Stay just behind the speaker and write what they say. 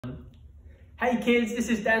Hey kids, this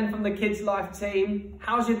is Dan from the Kids Life team.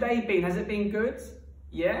 How's your day been? Has it been good?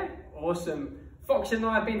 Yeah? Awesome. Foxy and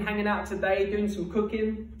I have been hanging out today doing some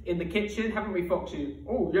cooking in the kitchen, haven't we, Foxy?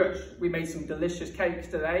 Oh yes, we made some delicious cakes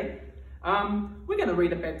today. We're going to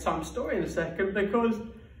read a bedtime story in a second because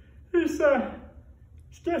it's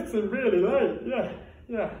getting really late.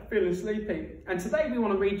 Yeah, feeling sleepy. And today we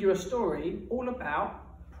want to read you a story all about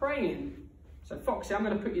praying. So Foxy, I'm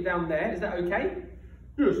going to put you down there. Is that okay?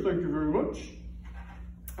 Yes, thank you very much.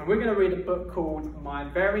 And we're going to read a book called My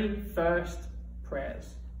Very First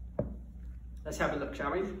Prayers. Let's have a look,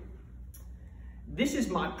 shall we? This is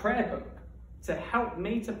my prayer book to help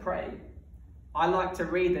me to pray. I like to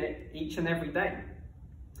read it each and every day.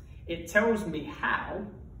 It tells me how,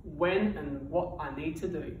 when, and what I need to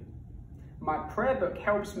do. My prayer book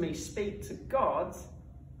helps me speak to God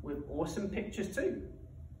with awesome pictures too.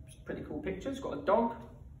 It's pretty cool pictures. Got a dog,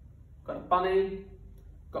 got a bunny,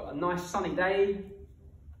 got a nice sunny day.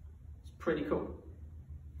 It's pretty cool.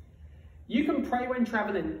 You can pray when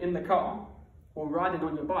traveling in the car or riding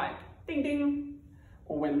on your bike, ding ding,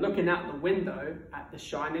 or when looking out the window at the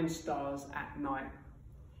shining stars at night.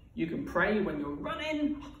 You can pray when you're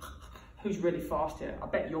running. Who's really fast here? I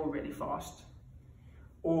bet you're really fast.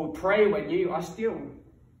 Or pray when you are still.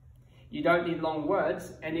 You don't need long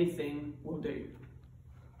words, anything will do.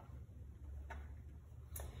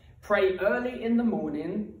 Pray early in the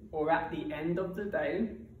morning or at the end of the day.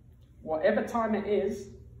 Whatever time it is,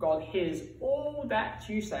 God hears all that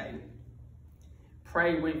you say.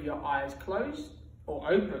 Pray with your eyes closed or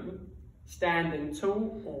open, standing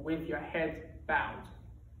tall or with your head bowed.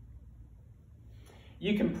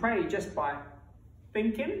 You can pray just by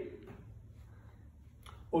thinking,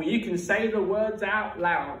 or you can say the words out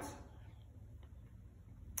loud.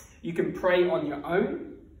 You can pray on your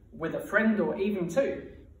own, with a friend or even two.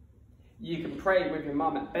 You can pray with your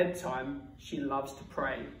mum at bedtime. She loves to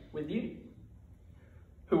pray with you.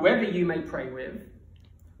 Whoever you may pray with,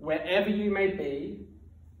 wherever you may be,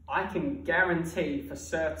 I can guarantee for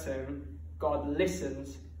certain God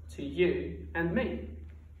listens to you and me.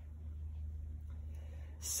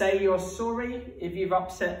 Say you're sorry if you've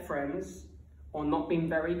upset friends or not been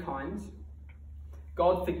very kind.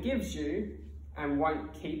 God forgives you and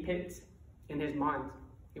won't keep it in his mind.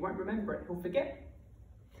 He won't remember it, he'll forget.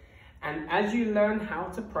 And as you learn how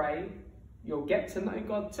to pray, you'll get to know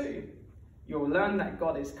God too. You'll learn that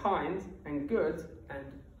God is kind and good and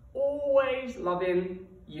always loving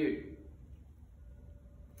you.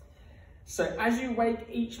 So as you wake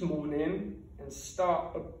each morning and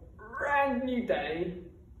start a brand new day,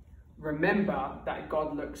 remember that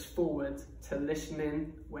God looks forward to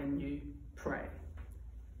listening when you pray.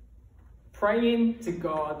 Praying to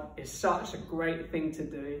God is such a great thing to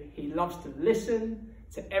do. He loves to listen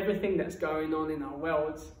to everything that's going on in our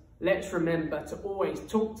world. Let's remember to always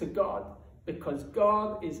talk to God because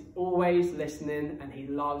God is always listening and he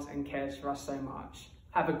loves and cares for us so much.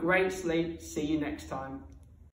 Have a great sleep. See you next time.